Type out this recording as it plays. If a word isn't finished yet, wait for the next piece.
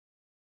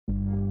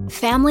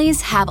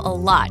Families have a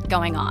lot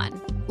going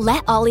on.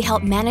 Let Ollie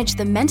help manage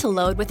the mental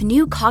load with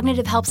new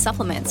cognitive help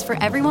supplements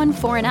for everyone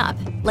 4 and up,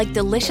 like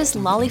delicious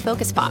Lolly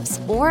Focus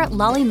Pops or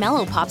Lolly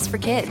Mellow Pops for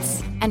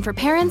kids. And for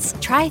parents,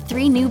 try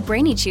 3 new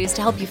Brainy Chews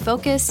to help you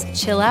focus,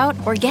 chill out,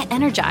 or get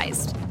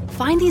energized.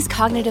 Find these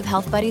cognitive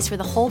health buddies for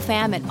the whole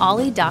fam at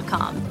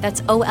ollie.com.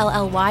 That's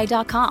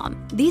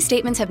OLLY.com. These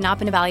statements have not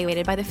been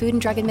evaluated by the Food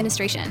and Drug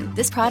Administration.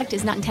 This product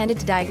is not intended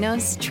to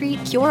diagnose,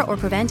 treat, cure, or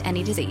prevent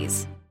any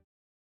disease.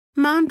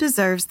 Mom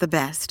deserves the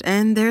best,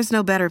 and there's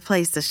no better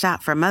place to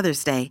shop for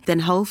Mother's Day than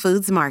Whole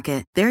Foods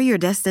Market. They're your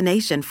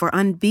destination for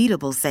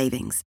unbeatable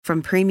savings,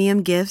 from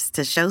premium gifts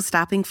to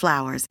show-stopping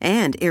flowers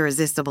and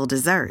irresistible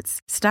desserts.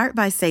 Start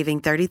by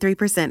saving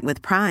 33%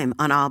 with Prime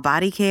on all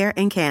body care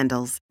and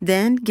candles.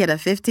 Then get a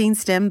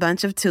 15-stem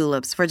bunch of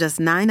tulips for just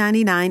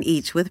 $9.99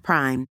 each with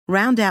Prime.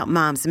 Round out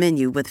Mom's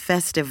menu with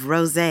festive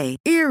rosé,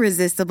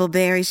 irresistible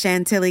berry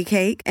chantilly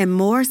cake, and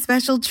more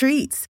special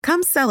treats.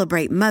 Come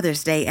celebrate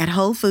Mother's Day at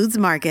Whole Foods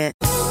Market.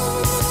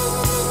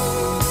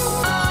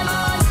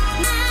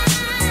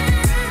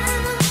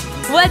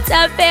 What's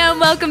up, fam?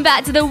 Welcome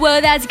back to the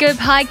Whoa, That's Good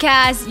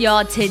podcast.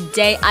 Y'all,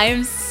 today I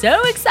am so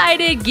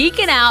excited,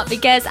 geeking out,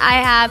 because I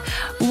have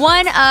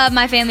one of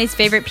my family's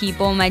favorite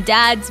people, my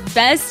dad's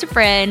best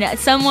friend,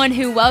 someone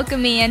who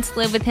welcomed me in to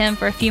live with him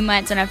for a few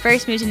months when I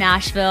first moved to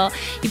Nashville.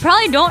 You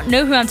probably don't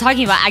know who I'm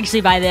talking about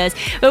actually by this,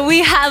 but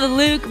we have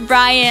Luke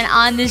Bryan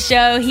on the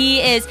show. He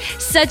is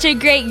such a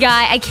great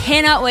guy. I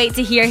cannot wait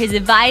to hear his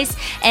advice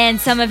and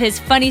some of his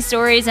funny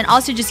stories, and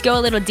also just go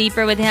a little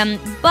deeper with him.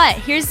 But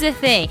here's the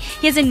thing.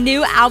 He has a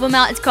new album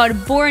out. It's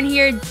called Born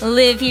Here,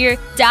 Live Here,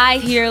 Die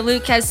Here.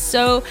 Luke has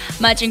so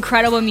much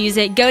incredible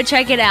music. Go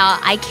check it out.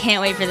 I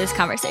can't wait for this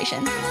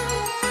conversation.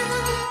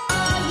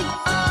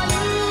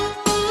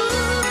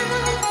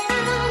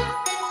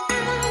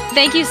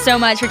 Thank you so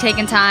much for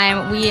taking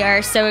time. We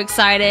are so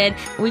excited.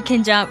 We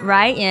can jump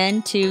right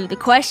into the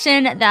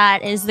question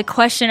that is the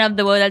question of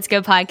the Whoa, That's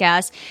Good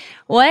podcast.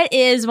 What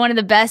is one of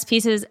the best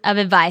pieces of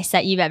advice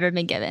that you've ever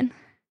been given?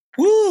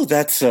 Woo,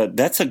 that's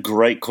a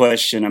great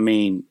question. I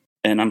mean,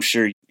 and I'm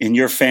sure in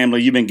your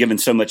family, you've been given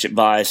so much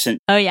advice. And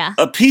oh, yeah.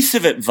 A piece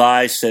of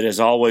advice that has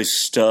always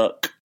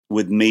stuck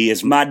with me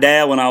is my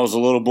dad, when I was a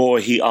little boy,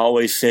 he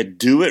always said,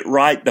 do it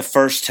right the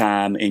first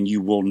time and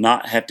you will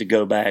not have to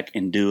go back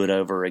and do it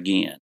over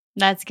again.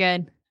 That's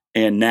good.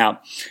 And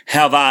now,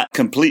 have I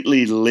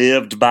completely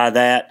lived by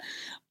that?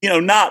 You know,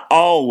 not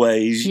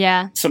always.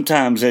 Yeah.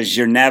 Sometimes as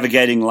you're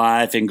navigating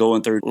life and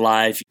going through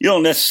life, you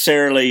don't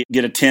necessarily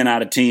get a 10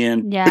 out of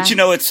 10. Yeah. But, you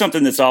know, it's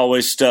something that's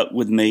always stuck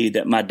with me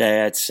that my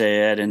dad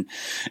said. And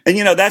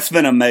you know, that's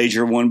been a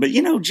major one. But,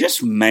 you know,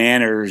 just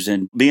manners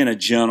and being a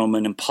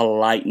gentleman and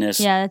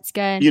politeness. Yeah, that's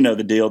good. You know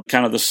the deal,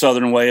 kind of the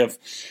Southern way of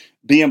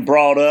being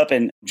brought up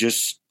and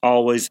just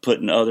always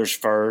putting others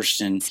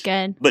first. And it's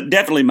good. But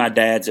definitely my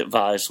dad's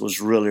advice was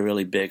really,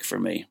 really big for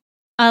me.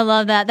 I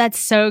love that. That's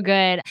so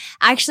good.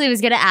 Actually, I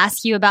was going to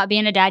ask you about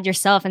being a dad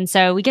yourself, and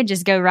so we could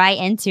just go right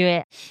into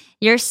it.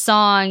 Your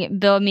song,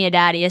 Build Me a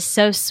Daddy, is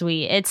so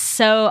sweet. It's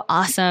so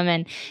awesome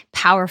and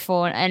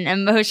powerful and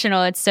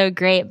emotional. It's so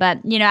great. But,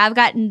 you know, I've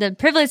gotten the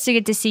privilege to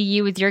get to see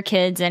you with your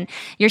kids, and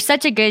you're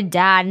such a good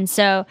dad. And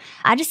so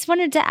I just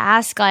wanted to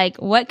ask, like,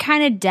 what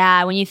kind of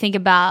dad, when you think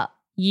about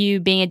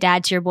you being a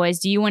dad to your boys,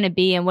 do you want to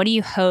be, and what do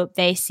you hope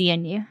they see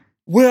in you?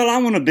 Well,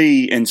 I want to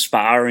be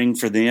inspiring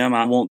for them.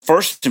 I want,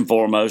 first and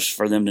foremost,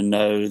 for them to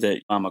know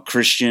that I'm a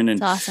Christian,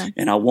 and awesome.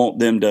 And I want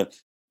them to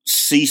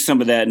see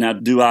some of that. Now,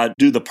 do I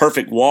do the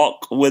perfect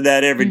walk with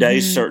that every day?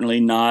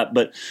 Certainly not.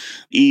 But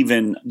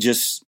even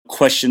just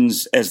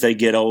questions as they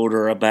get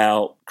older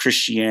about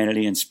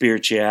Christianity and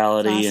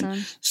spirituality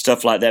and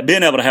stuff like that,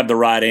 being able to have the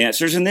right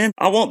answers. And then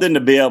I want them to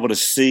be able to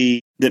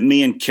see that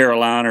me and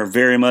Caroline are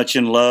very much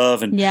in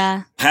love and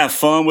have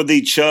fun with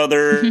each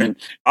other. And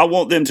I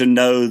want them to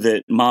know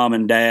that mom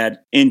and dad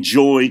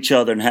enjoy each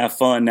other and have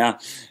fun. Now,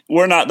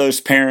 we're not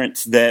those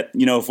parents that,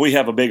 you know, if we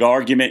have a big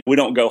argument, we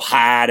don't go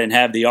hide and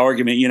have the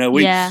argument. You know,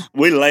 we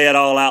lay it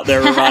all out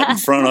there right in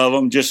front of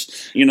them.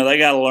 Just, you know, they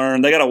got to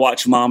learn. They got to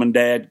watch mom and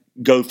dad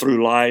go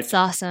through life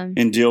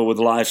and deal with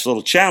life's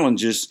little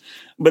challenges.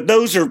 But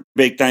those are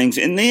big things.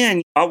 And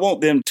then I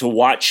want them to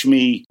watch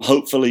me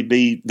hopefully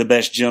be the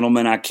best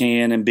gentleman I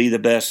can and be the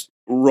best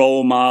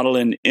role model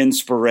and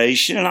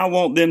inspiration. And I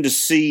want them to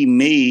see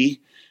me,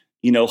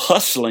 you know,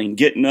 hustling,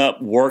 getting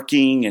up,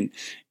 working, and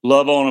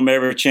love on them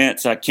every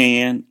chance I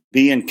can,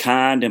 being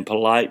kind and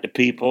polite to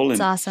people. That's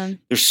and awesome.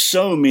 There's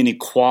so many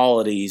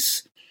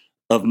qualities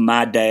of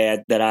my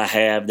dad that I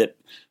have that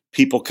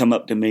people come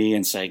up to me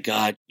and say,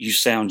 God, you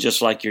sound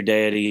just like your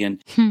daddy.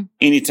 And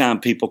anytime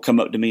people come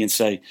up to me and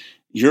say,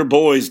 your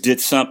boys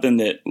did something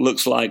that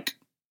looks like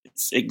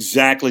it's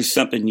exactly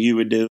something you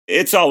would do,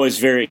 it's always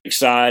very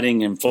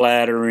exciting and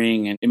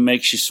flattering, and it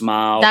makes you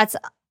smile. That's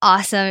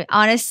awesome.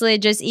 Honestly,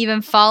 just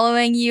even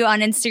following you on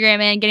Instagram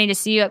and getting to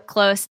see you up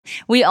close,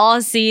 we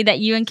all see that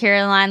you and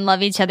Caroline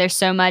love each other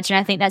so much. And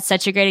I think that's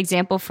such a great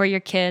example for your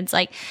kids.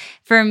 Like,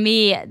 for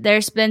me,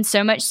 there's been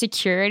so much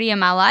security in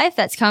my life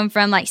that's come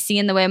from like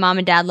seeing the way mom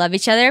and dad love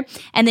each other.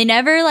 And they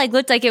never like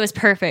looked like it was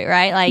perfect,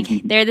 right? Like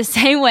they're the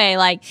same way.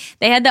 Like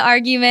they had the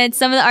arguments,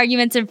 some of the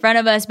arguments in front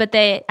of us, but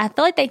I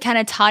feel like they kind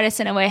of taught us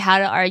in a way how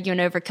to argue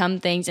and overcome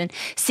things and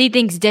see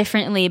things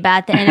differently. But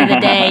at the end of the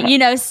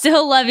day,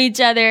 still love each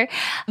other.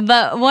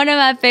 But one of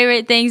my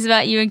favorite things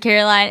about you and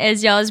Caroline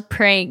is y'all's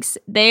pranks.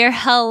 They are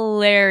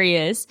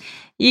hilarious.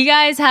 You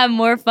guys have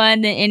more fun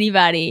than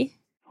anybody.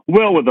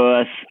 Well, with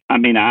us, I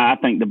mean, I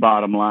think the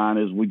bottom line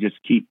is we just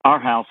keep our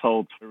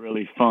households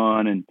really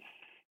fun and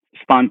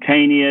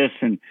spontaneous.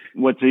 And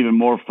what's even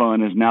more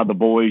fun is now the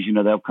boys,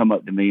 they'll come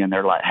up to me and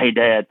they're like, "Hey,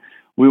 Dad,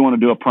 we want to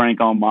do a prank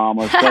on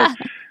Mama." So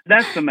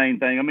that's the main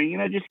thing. I mean,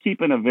 just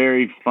keeping a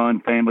very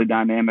fun family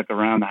dynamic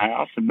around the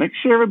house and make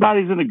sure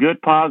everybody's in a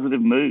good,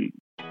 positive mood.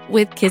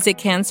 With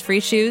Kizik hands-free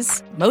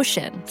shoes,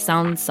 motion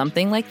sounds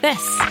something like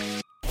this.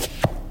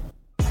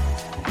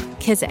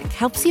 Kizik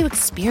helps you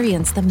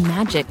experience the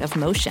magic of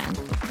motion.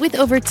 With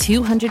over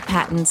 200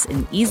 patents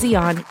and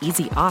easy-on,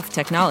 easy-off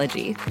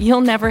technology,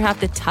 you'll never have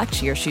to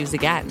touch your shoes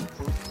again.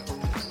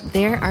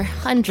 There are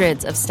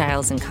hundreds of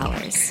styles and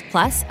colors,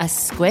 plus a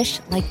squish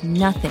like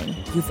nothing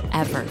you've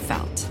ever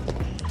felt.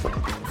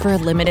 For a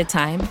limited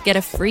time, get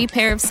a free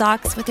pair of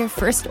socks with your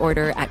first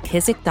order at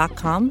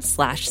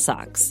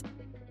kizik.com/socks.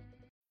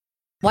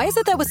 Why is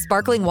it that with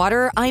sparkling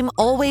water, I'm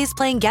always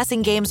playing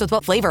guessing games with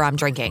what flavor I'm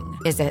drinking?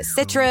 Is it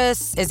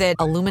citrus? Is it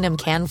aluminum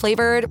can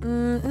flavored?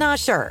 Not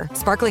sure.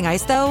 Sparkling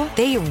Ice, though,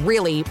 they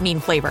really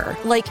mean flavor.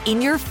 Like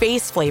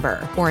in-your-face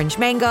flavor. Orange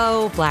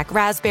mango, black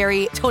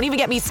raspberry. Don't even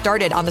get me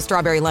started on the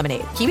strawberry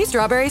lemonade. Kiwi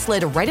Strawberry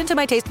slid right into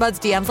my taste buds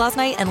DMs last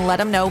night and let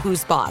them know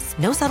who's boss.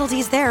 No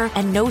subtleties there,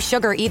 and no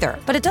sugar either.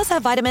 But it does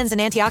have vitamins and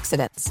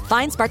antioxidants.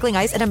 Find Sparkling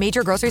Ice at a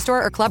major grocery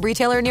store or club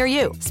retailer near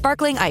you.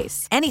 Sparkling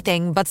Ice.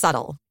 Anything but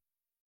subtle.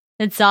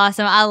 It's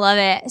awesome. I love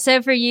it.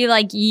 So for you,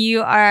 like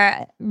you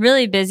are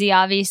really busy,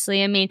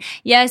 obviously. I mean,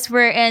 yes,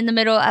 we're in the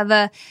middle of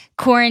a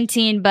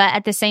quarantine, but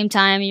at the same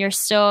time, you're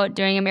still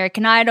doing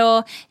American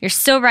Idol. You're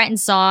still writing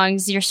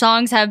songs. Your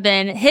songs have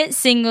been hit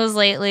singles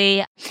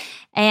lately.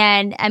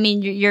 And I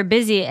mean, you're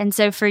busy. And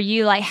so for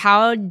you, like,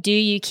 how do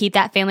you keep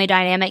that family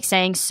dynamic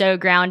staying so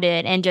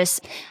grounded and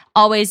just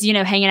always,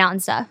 hanging out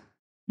and stuff?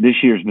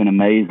 This year's been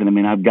amazing. I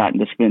mean, I've gotten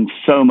to spend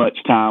so much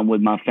time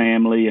with my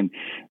family, and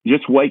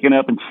just waking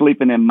up and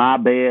sleeping in my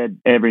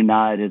bed every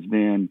night has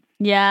been,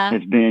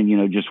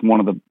 just one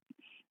of the,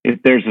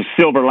 if there's a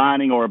silver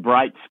lining or a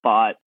bright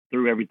spot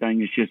through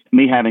everything, it's just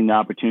me having the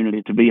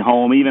opportunity to be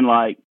home. Even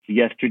like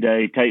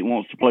yesterday, Tate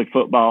wants to play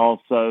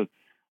football, so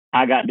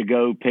I got to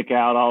go pick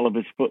out all of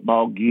his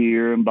football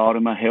gear and bought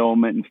him a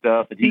helmet and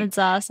stuff. And That's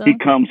awesome. He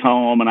comes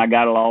home and I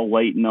got it all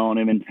waiting on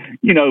him. And,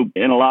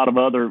 in a lot of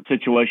other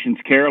situations,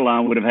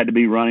 Caroline would have had to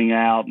be running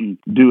out and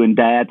doing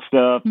dad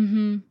stuff.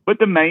 Mm-hmm. But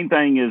the main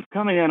thing is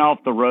coming in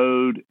off the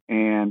road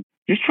and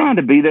just trying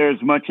to be there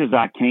as much as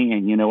I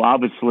can.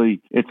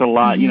 Obviously it's a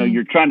lot. Mm-hmm.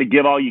 You're trying to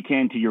give all you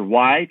can to your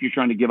wife. You're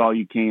trying to give all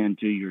you can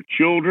to your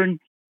children,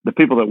 the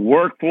people that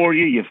work for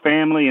you, your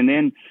family, and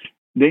then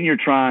you're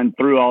trying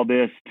through all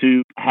this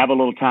to have a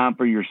little time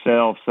for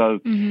yourself. So,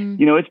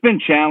 it's been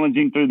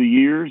challenging through the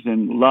years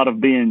and a lot of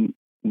being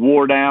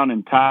wore down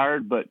and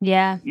tired, but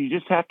you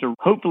just have to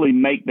hopefully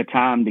make the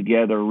time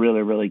together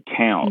really, really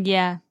count.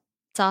 Yeah.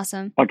 It's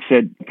awesome. Like I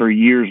said, for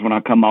years when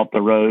I come off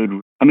the road,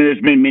 I mean, there's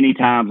been many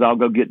times I'll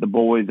go get the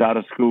boys out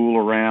of school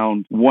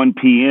around 1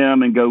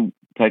 p.m. and go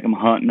take them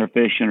hunting or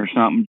fishing or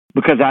something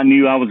because I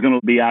knew I was going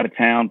to be out of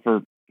town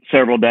for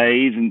several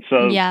days. And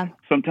so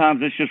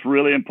sometimes it's just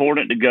really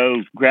important to go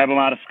grab them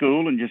out of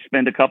school and just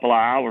spend a couple of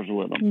hours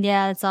with them.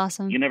 Yeah, that's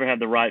awesome. You never have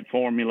the right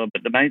formula,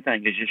 but the main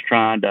thing is just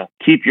trying to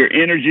keep your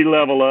energy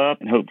level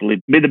up and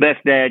hopefully be the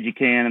best dad you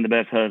can and the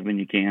best husband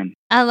you can.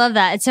 I love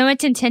that. It's so much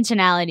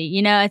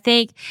intentionality. I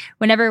think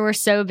whenever we're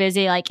so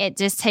busy, like it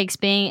just takes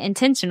being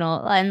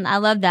intentional. And I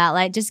love that.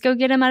 Like just go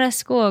get them out of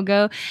school,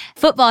 go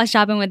football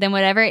shopping with them,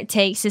 whatever it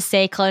takes to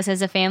stay close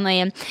as a family.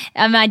 And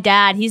my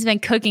dad, he's been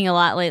cooking a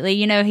lot lately.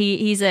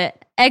 He's a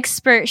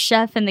expert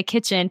chef in the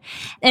kitchen.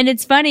 And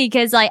it's funny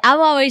because like I've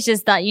always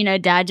just thought,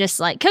 dad just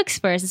like cooks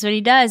for us. That's what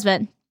he does.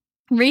 But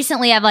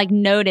recently I've like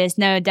noticed,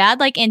 no, dad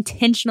like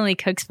intentionally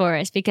cooks for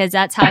us because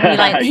that's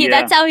how he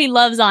that's how he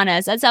loves on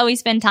us. That's how we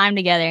spend time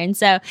together. And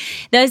so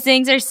those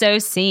things are so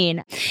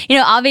seen.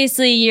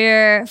 Obviously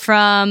you're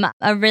from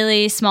a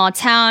really small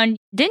town.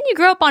 Didn't you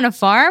grow up on a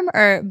farm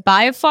or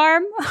by a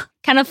farm?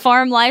 Kind of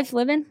farm life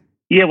living?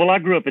 Yeah, well, I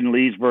grew up in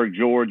Leesburg,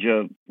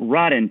 Georgia,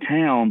 right in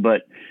town,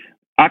 but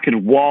I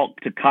could walk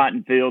to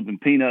cotton fields and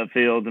peanut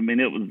fields. I mean,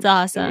 it was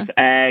awesome. It was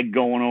ag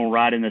going on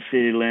right in the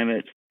city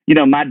limits.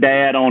 My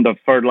dad owned a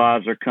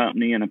fertilizer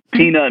company and a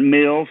peanut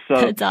mill. So,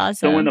 that's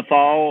awesome. So in the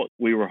fall,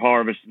 we were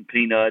harvesting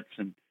peanuts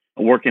and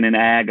working in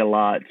ag a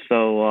lot.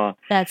 So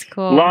that's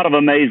cool. A lot of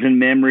amazing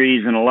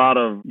memories and a lot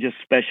of just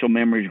special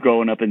memories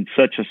growing up in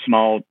such a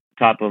small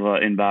type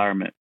of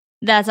environment.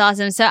 That's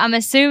awesome. So I'm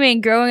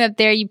assuming growing up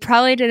there, you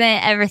probably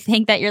didn't ever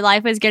think that your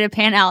life was going to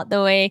pan out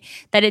the way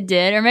that it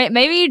did. Or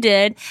maybe you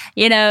did,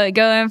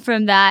 going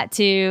from that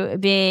to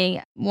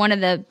being one of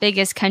the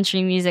biggest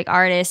country music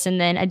artists and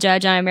then a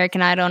judge on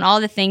American Idol and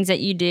all the things that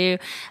you do.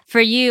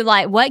 For you,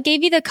 like, what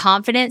gave you the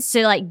confidence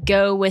to like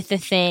go with the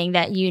thing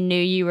that you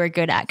knew you were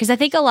good at? Because I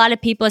think a lot of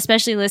people,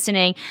 especially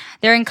listening,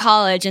 they're in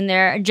college and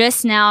they're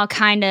just now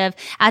kind of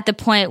at the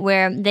point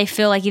where they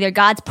feel like either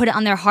God's put it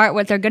on their heart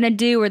what they're going to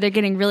do or they're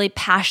getting really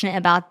passionate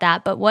about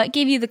that. But what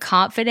gave you the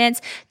confidence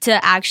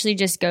to actually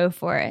just go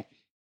for it?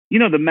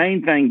 The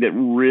main thing that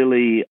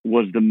really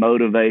was the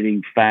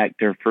motivating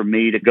factor for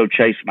me to go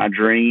chase my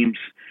dreams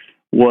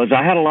was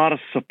I had a lot of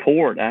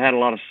support. I had a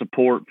lot of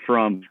support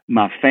from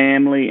my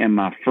family and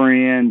my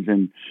friends,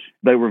 and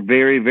they were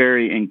very,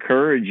 very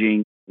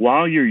encouraging.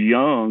 While you're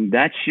young,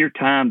 that's your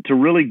time to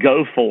really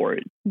go for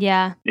it.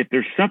 Yeah. If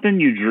there's something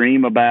you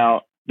dream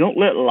about, don't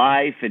let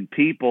life and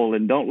people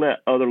and don't let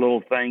other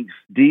little things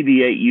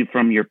deviate you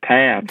from your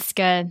path. That's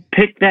good.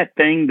 Pick that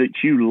thing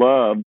that you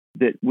love,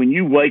 that when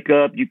you wake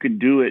up, you can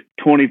do it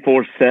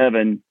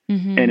 24/7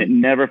 and it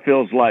never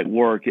feels like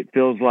work. It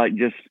feels like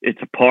just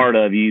it's a part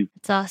of you.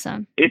 It's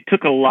awesome. It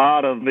took a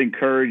lot of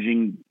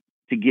encouraging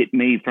to get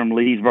me from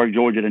Leesburg,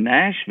 Georgia to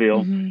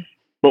Nashville.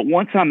 But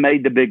once I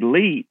made the big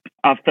leap,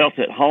 I felt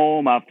at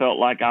home. I felt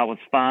like I was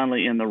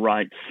finally in the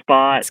right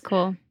spot. That's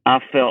cool. I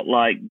felt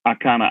like I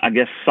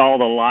saw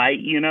the light,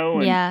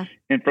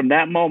 And from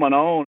that moment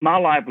on, my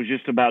life was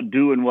just about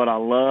doing what I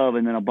love.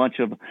 And then a bunch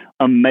of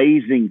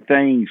amazing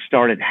things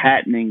started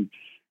happening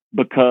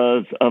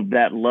because of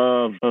that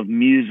love of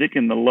music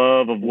and the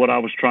love of what I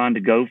was trying to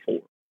go for.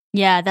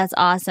 Yeah, that's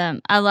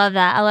awesome. I love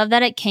that. I love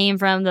that it came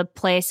from the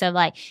place of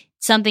like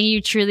something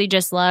you truly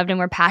just loved and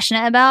were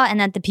passionate about, and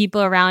that the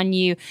people around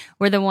you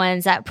were the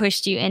ones that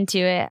pushed you into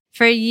it.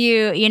 For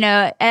you,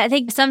 I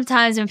think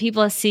sometimes when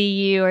people see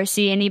you or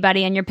see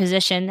anybody in your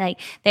position, like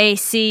they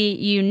see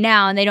you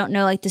now and they don't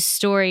know like the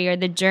story or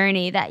the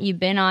journey that you've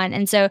been on.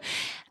 And so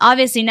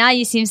obviously now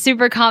you seem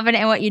super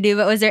confident in what you do,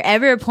 but was there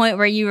ever a point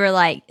where you were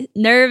like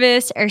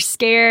nervous or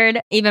scared,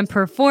 even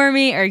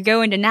performing or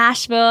going to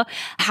Nashville?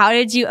 How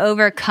did you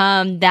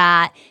overcome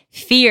that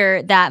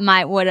fear that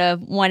might would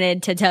have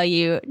wanted to tell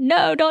you,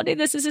 no, don't do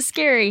this is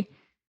scary?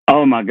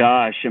 Oh my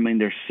gosh. I mean,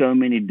 there's so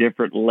many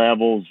different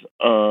levels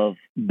of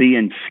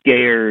being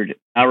scared.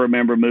 I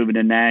remember moving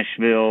to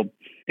Nashville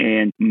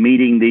and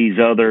meeting these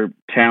other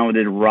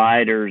talented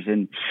writers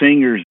and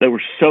singers that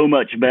were so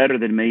much better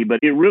than me, but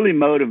it really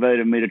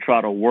motivated me to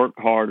try to work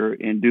harder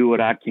and do what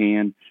I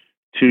can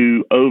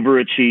to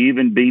overachieve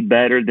and be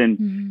better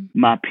than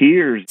my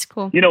peers. It's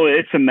cool.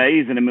 It's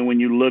amazing. I mean, when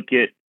you look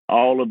at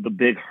all of the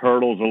big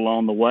hurdles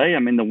along the way, I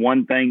mean, the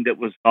one thing that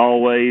was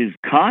always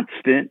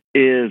constant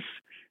is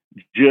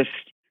just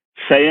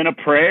saying a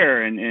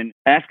prayer and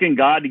asking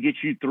God to get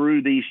you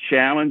through these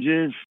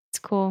challenges. It's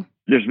cool.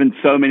 There's been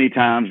so many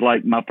times,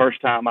 like my first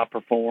time I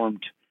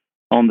performed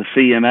on the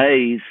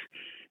CMAs,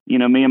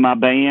 me and my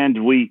band,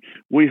 we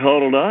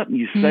huddled up and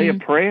you say a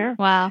prayer.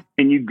 Wow.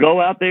 And you go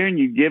out there and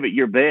you give it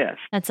your best.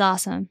 That's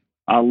awesome.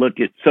 I look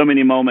at so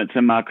many moments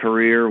in my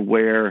career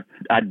where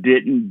I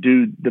didn't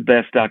do the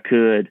best I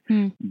could,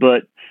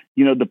 but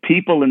the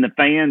people and the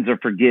fans are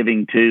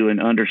forgiving too,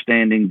 and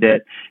understanding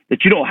that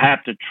you don't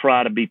have to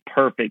try to be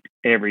perfect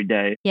every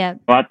day. Yeah.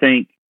 I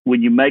think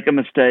when you make a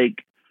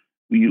mistake,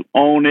 you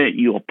own it,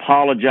 you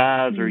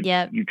apologize, or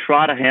you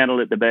try to handle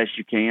it the best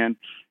you can,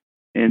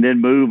 and then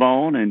move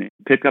on and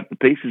pick up the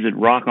pieces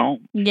and rock on.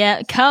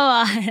 Yeah,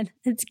 come on.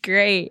 It's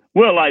great.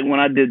 Well, like when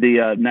I did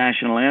the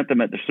national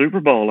anthem at the Super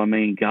Bowl, I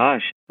mean,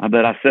 gosh, I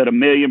bet I said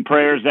 1,000,000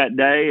 prayers that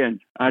day,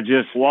 and I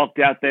just walked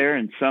out there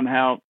and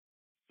somehow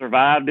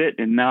survived it,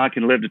 and now I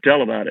can live to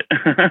tell about it.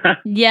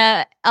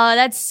 Yeah. Oh,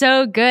 that's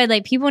so good.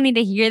 Like, people need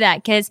to hear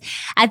that, because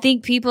I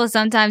think people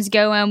sometimes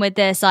go in with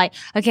this, like,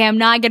 okay, I'm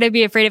not going to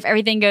be afraid if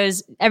everything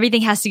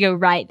has to go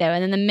right though.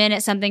 And then the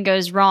minute something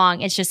goes wrong,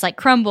 it's just like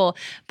crumble.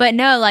 But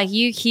no, like,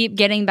 you keep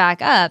getting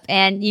back up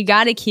and you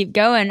got to keep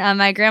going.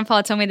 My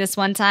grandpa told me this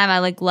one time, I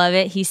love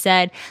it. He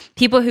said,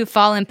 people who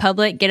fall in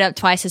public get up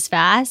twice as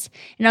fast.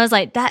 And I was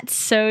like, that's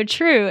so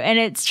true. And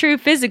it's true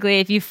physically.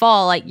 If you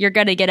fall, like, you're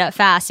going to get up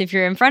fast if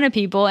you're in front of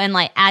people and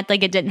like act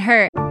like it didn't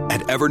hurt.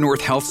 At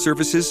Evernorth Health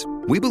Services,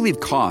 we believe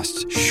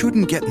costs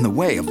shouldn't get in the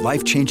way of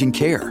life-changing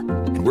care,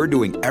 and we're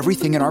doing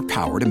everything in our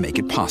power to make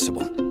it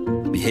possible.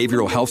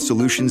 Behavioral health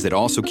solutions that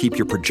also keep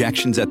your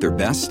projections at their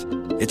best?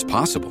 It's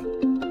possible.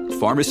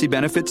 Pharmacy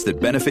benefits that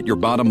benefit your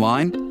bottom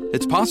line?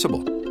 It's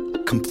possible.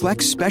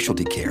 Complex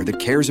specialty care that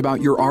cares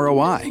about your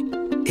ROI?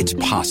 It's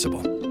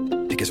possible.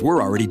 Because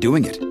we're already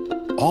doing it.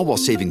 All while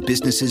saving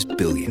businesses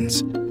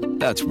billions.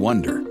 That's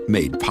Wonder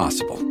made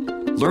possible.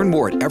 Learn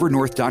more at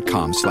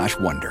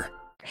evernorth.com/wonder.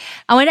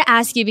 I want to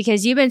ask you,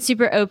 because you've been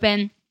super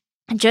open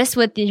just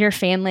with your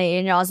family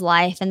and y'all's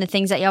life and the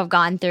things that y'all have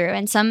gone through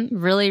and some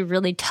really,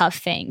 really tough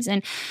things.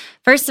 And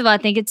first of all, I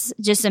think it's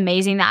just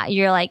amazing that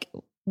you're like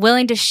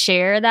willing to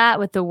share that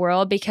with the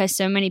world because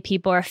so many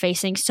people are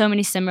facing so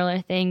many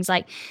similar things.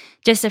 Like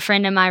just a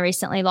friend of mine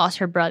recently lost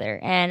her brother,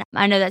 and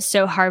I know that's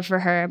so hard for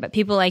her, but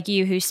people like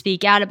you who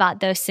speak out about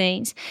those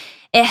things,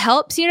 it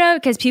helps,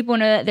 because people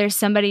know that there's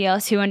somebody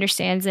else who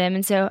understands them.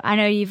 And so I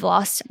know you've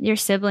lost your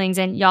siblings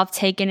and y'all have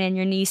taken in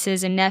your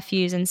nieces and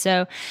nephews. And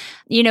so,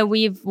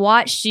 we've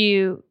watched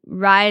you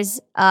rise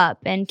up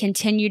and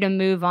continue to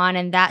move on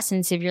in that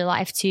sense of your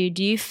life too.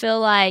 Do you feel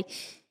like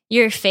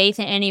your faith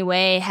in any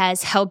way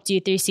has helped you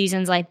through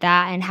seasons like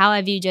that? And how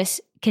have you just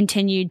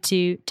continued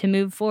to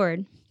move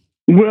forward?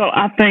 Well,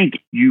 I think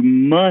you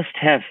must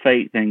have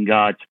faith in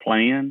God's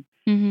plan.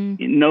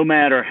 Mm-hmm. No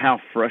matter how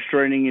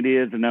frustrating it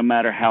is and no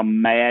matter how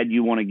mad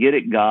you want to get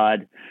at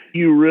God,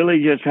 you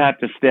really just have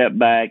to step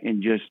back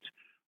and just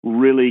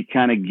really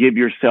kind of give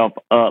yourself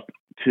up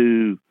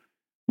to,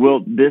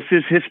 well, this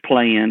is his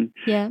plan.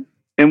 Yeah.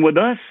 And with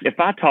us, if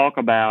I talk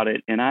about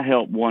it and I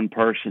help one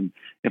person,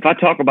 if I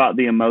talk about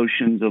the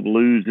emotions of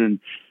losing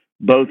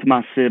both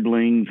my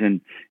siblings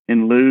and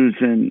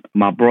losing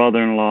my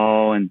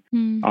brother-in-law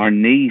and our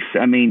niece,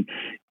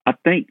 I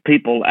think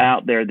people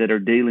out there that are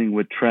dealing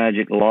with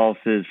tragic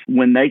losses,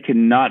 when they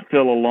cannot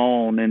feel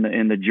alone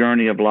in the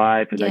journey of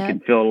life, and they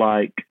can feel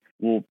like,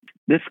 well,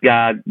 this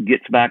guy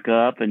gets back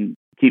up and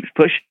keeps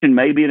pushing,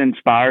 maybe it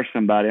inspires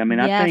somebody.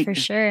 I think for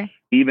sure.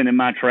 Even in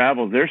my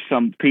travels, there's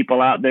some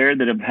people out there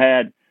that have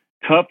had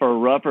tougher,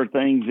 rougher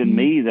things than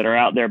me that are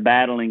out there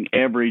battling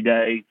every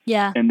day.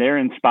 Yeah. And they're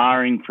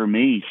inspiring for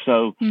me.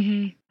 So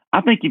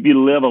I think if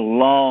you live a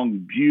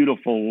long,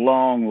 beautiful,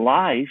 long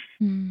life,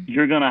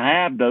 you're going to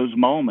have those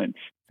moments.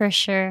 For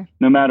sure.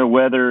 No matter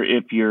whether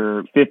if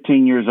you're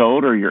 15 years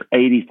old or you're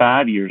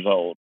 85 years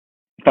old.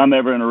 If I'm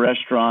ever in a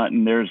restaurant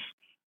and there's,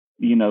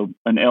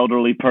 an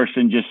elderly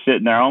person just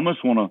sitting there, I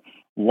almost want to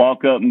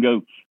walk up and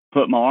go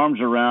put my arms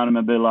around them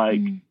and be like,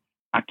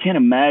 I can't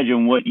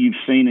imagine what you've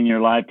seen in your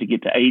life to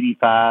get to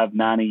 85,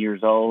 90 years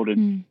old.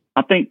 And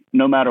I think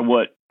no matter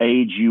what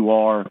age you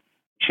are,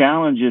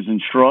 challenges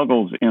and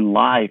struggles in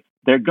life,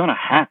 they're going to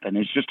happen.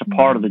 It's just a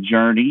part of the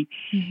journey.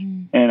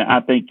 And I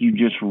think you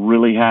just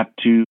really have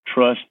to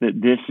trust that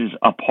this is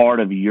a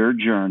part of your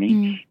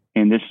journey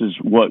and this is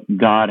what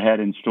God had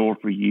in store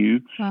for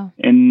you. Wow.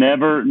 And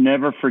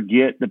never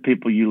forget the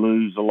people you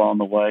lose along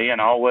the way, and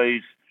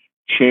always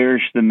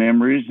cherish the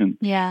memories and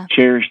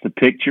cherish the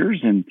pictures.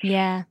 And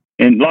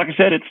like I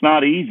said, it's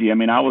not easy.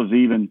 I was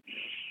even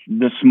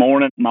this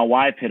morning, my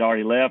wife had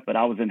already left, but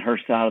I was in her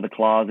side of the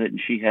closet and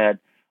she had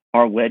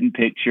our wedding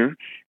picture.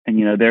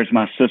 And, there's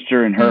my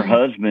sister and her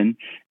husband,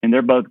 and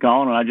they're both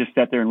gone. And I just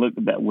sat there and looked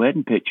at that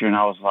wedding picture, and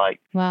I was like,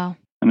 wow.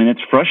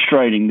 It's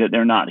frustrating that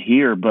they're not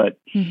here, but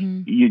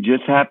you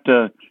just have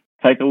to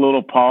take a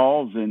little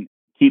pause and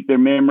keep their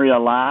memory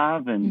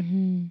alive.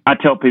 And I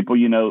tell people,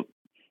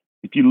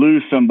 if you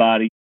lose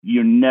somebody,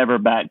 you're never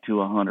back to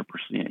 100%.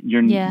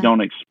 You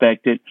don't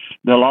expect it.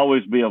 There'll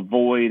always be a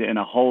void and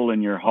a hole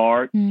in your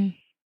heart,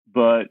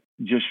 but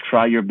just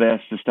try your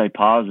best to stay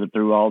positive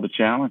through all the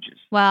challenges.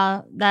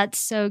 Wow, that's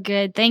so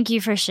good. Thank you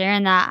for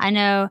sharing that. I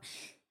know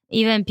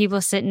even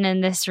people sitting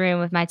in this room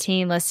with my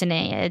team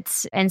listening,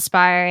 it's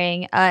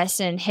inspiring us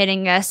and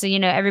hitting us. So,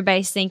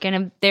 everybody's thinking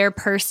of their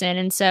person.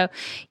 And so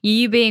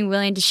you being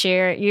willing to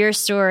share your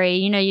story,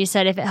 you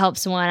said if it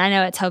helps one, I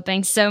know it's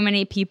helping so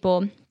many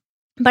people.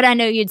 But I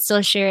know you'd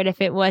still share it if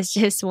it was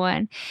just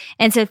one.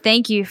 And so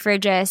thank you for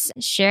just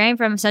sharing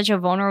from such a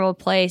vulnerable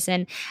place.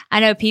 And I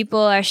know people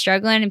are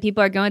struggling and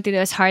people are going through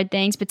those hard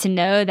things, but to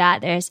know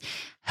that there's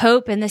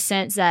hope in the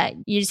sense that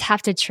you just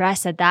have to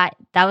trust that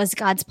was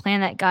God's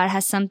plan, that God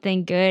has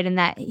something good and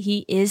that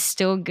he is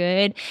still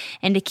good,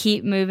 and to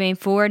keep moving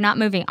forward, not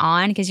moving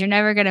on, because you're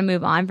never going to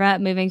move on from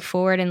it, moving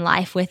forward in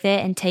life with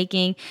it and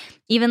taking,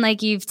 even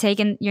like you've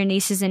taken your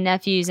nieces and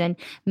nephews and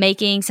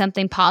making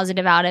something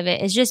positive out of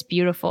it is just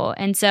beautiful.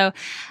 And so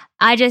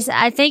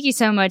I thank you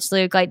so much,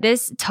 Luke. Like,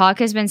 this talk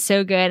has been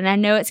so good, and I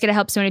know it's going to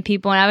help so many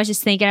people. And I was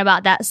just thinking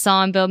about that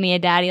song, Build Me a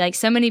Daddy. Like,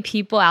 so many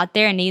people out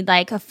there need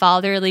like a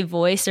fatherly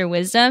voice or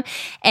wisdom.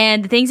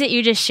 And the things that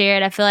you just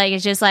shared, I feel like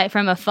it's just like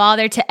from a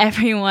father to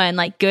everyone,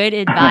 like good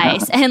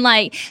advice and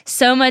like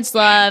so much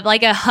love,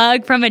 like a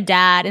hug from a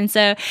dad. And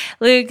so,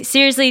 Luke,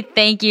 seriously,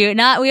 thank you.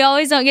 We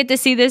always don't get to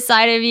see this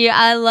side of you.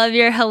 I love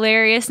your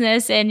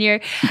hilariousness and your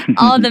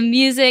all the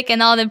music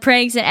and all the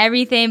pranks and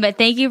everything. But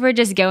thank you for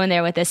just going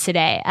there with us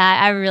today.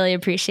 I really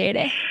appreciate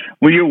it.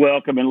 Well, you're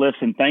welcome. And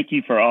listen, thank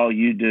you for all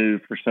you do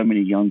for so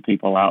many young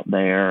people out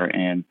there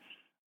and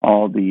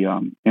all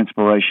the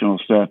inspirational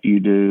stuff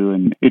you do.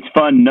 And it's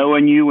fun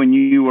knowing you when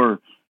you were,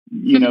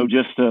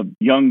 just a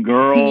young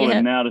girl,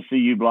 and now to see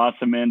you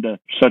blossom into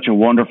such a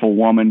wonderful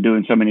woman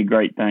doing so many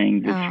great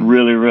things. It's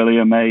really, really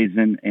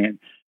amazing. And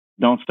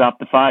don't stop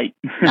the fight.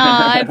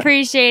 I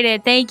appreciate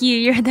it. Thank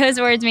you. Those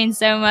words mean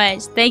so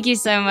much. Thank you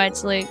so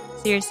much, Luke.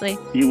 Seriously.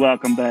 You're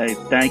welcome, babe.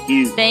 Thank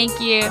you. Thank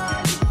you.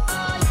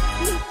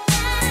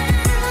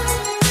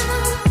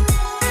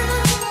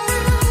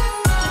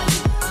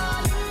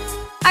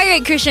 All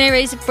right, Christian, are you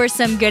ready for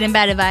some good and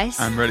bad advice?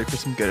 I'm ready for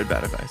some good and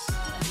bad advice.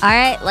 All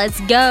right, let's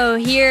go.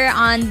 Here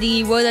on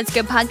the Whoa, That's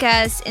Good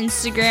podcast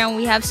Instagram,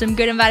 we have some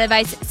good and bad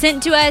advice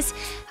sent to us.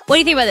 What do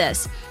you think about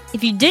this?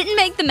 If you didn't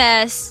make the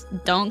mess,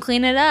 don't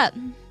clean it up.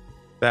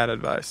 Bad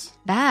advice.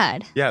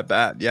 Bad. Yeah,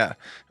 bad. Yeah.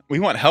 We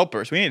want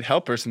helpers. We need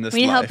helpers in this life.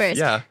 We need helpers.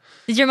 Yeah.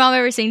 Did your mom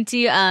ever sing to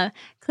you,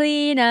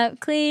 clean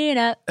up,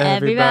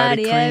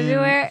 everybody clean.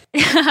 Everywhere?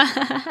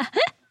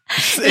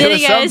 It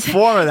was some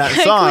form of that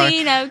song.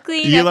 Clean up,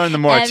 You learned the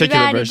more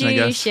articulate version, I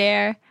guess.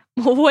 Share.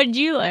 What'd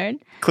you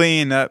learn?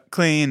 Clean up,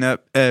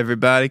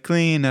 everybody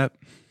clean up.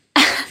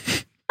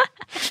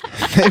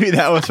 Maybe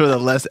that was for the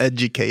less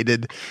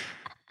educated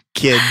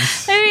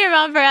kids. Maybe your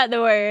mom forgot the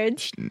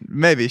words.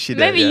 Maybe she did.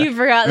 Maybe yeah. you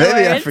forgot the words.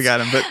 Maybe I forgot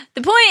them. But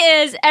the point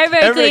is,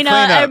 everybody clean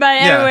up, everybody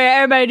everywhere,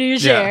 everybody do your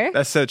share. Yeah,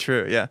 that's so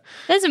true. Yeah.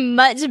 That's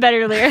much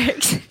better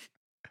lyrics.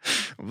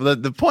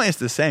 The point is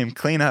the same.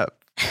 Clean up.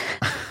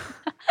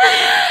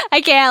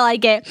 Okay, I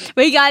like it.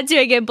 We got to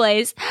a good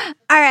place.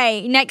 All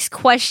right, next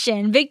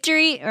question.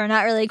 Victory, or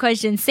not really a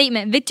question,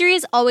 statement. Victory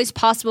is always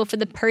possible for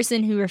the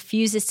person who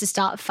refuses to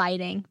stop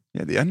fighting.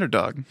 Yeah, the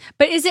underdog.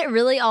 But is it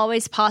really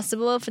always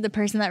possible for the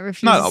person that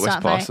refuses to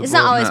stop fighting? It's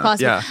not always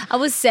possible. Yeah. I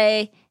would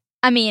say,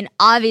 I mean,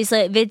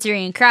 obviously,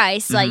 victory in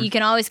Christ, like you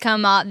can always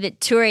come out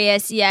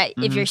victorious, yet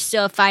if you're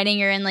still fighting,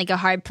 you're in like a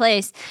hard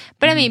place.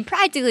 But I mean,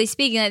 practically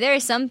speaking, like, there are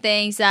some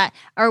things that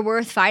are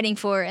worth fighting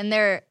for, and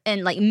they're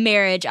in like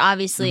marriage,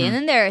 obviously. And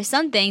then there are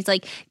some things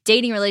like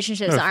dating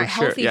relationships that aren't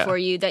healthy for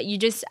you that you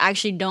just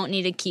actually don't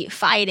need to keep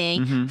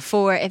fighting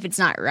for if it's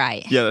not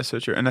right. Yeah, that's so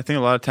true. And I think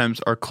a lot of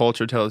times our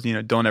culture tells,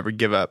 don't ever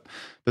give up.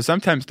 But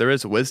sometimes there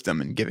is wisdom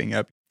in giving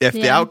up. If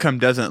the outcome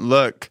doesn't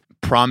look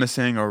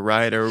promising or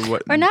right or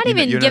what, or not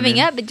even giving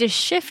up, but just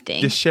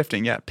shifting.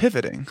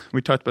 Pivoting. We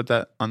talked about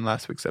that on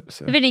last week's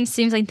episode. Pivoting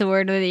seems like the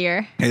word of the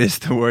year. It is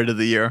the word of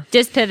the year.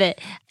 Just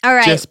pivot. All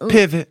right, just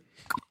pivot.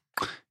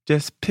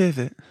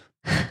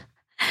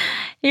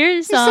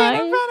 Here's a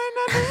song.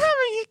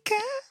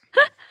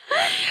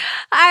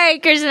 All right,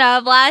 Kristen,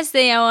 last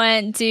thing I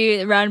want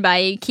to run by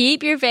you: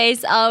 keep your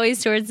face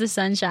always towards the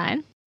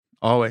sunshine.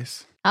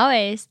 Always.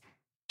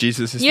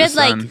 Jesus is you the had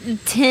sun. Like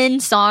 10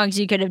 songs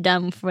you could have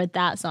done with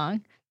that song,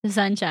 The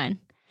Sunshine.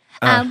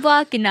 I'm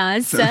walking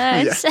on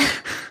sunshine.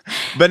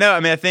 But no, I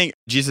mean, I think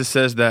Jesus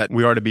says that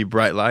we are to be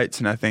bright lights,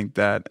 and I think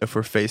that if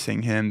we're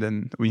facing Him,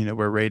 then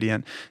we're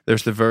radiant.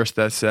 There's the verse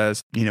that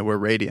says, we're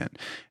radiant,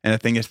 and I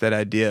think it's that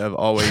idea of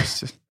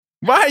always. Just,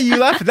 why are you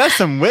laughing? That's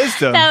some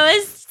wisdom. That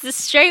was the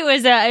straight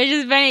wisdom. It was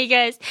just funny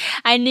because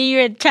I knew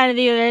you were trying to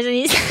think of the verse,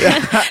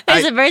 and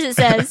there's a verse that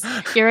says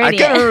you're radiant. I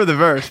can't remember the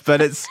verse,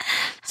 but it's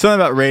something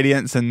about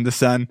radiance and the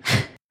sun.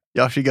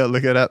 Y'all should go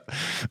look it up.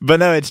 But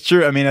no, it's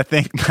true. I mean, I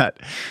think that,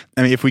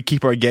 if we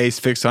keep our gaze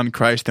fixed on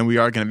Christ, then we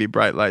are going to be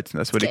bright lights, and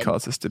that's what He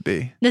calls us to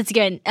be. That's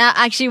good.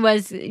 Actually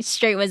was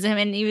straight wisdom.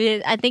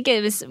 And I think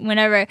it was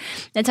whenever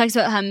it talks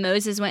about how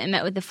Moses went and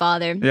met with the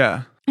Father.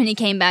 Yeah. And he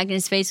came back and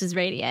his face was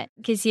radiant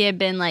because he had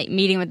been like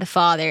meeting with the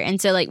Father. And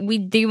so like we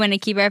do want to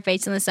keep our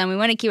face in the sun. We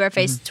want to keep our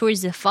face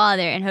towards the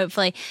Father, and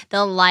hopefully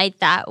the light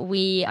that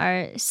we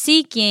are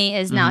seeking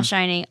is now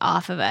shining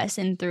off of us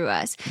and through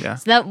us. Yeah.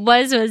 So that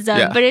was wisdom.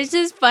 Yeah. But it's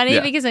just funny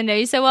because I know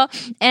you so well.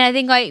 And I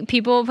think like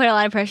people put a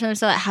lot of pressure on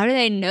themselves. Like, how do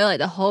they know like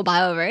the whole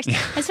Bible verse?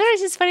 Yeah. And sometimes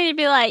it's just funny to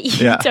be like,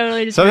 you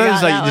totally just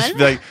sometimes forgot it's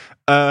like,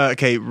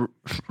 that you one. Just be like,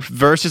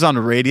 verses on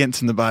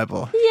radiance in the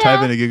Bible.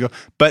 Type into Google.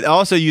 But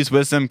also use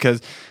wisdom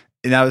because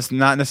now it's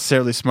not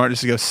necessarily smart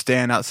just to go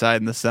stand outside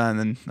in the sun,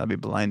 and that'd be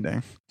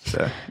blinding.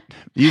 So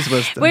use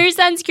wisdom. Wear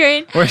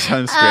sunscreen.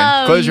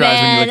 Oh, close your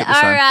eyes when you look at the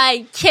sun. All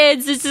right,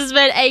 kids, this has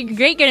been a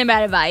great good and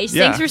bad advice.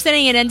 Yeah. Thanks for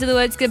sending it into the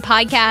What's Good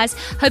podcast.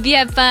 Hope you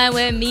have fun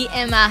with me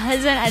and my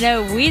husband. I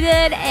know we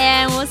did,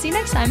 and we'll see you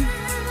next time.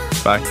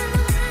 Bye.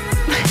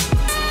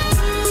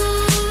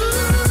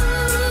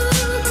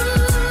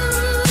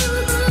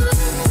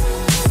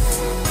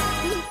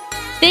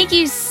 Thank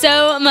you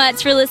so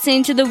much for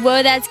listening to the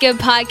Whoa, That's Good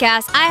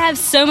podcast. I have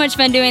so much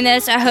fun doing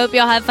this. I hope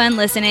y'all have fun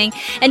listening.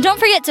 And don't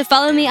forget to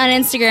follow me on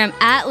Instagram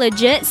at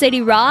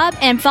LegitCityRob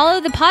and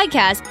follow the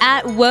podcast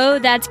at Whoa,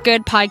 That's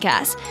Good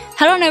podcast.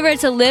 Head on over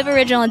to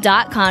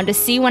liveoriginal.com to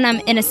see when I'm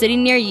in a city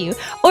near you,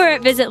 or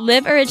visit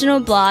Live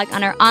Original blog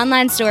on our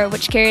online store,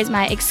 which carries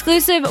my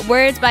exclusive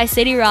Words by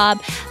City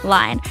Rob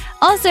line.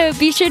 Also,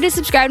 be sure to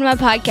subscribe to my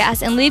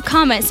podcast and leave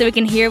comments so we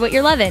can hear what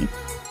you're loving.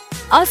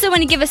 Also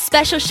want to give a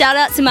special shout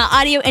out to my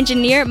audio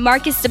engineer,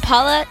 Marcus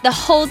DePaula, the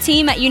whole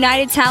team at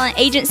United Talent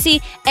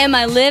Agency, and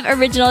my Live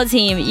Original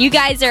team. You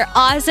guys are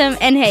awesome,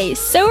 and hey,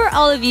 so are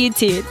all of you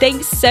too.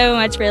 Thanks so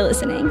much for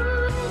listening.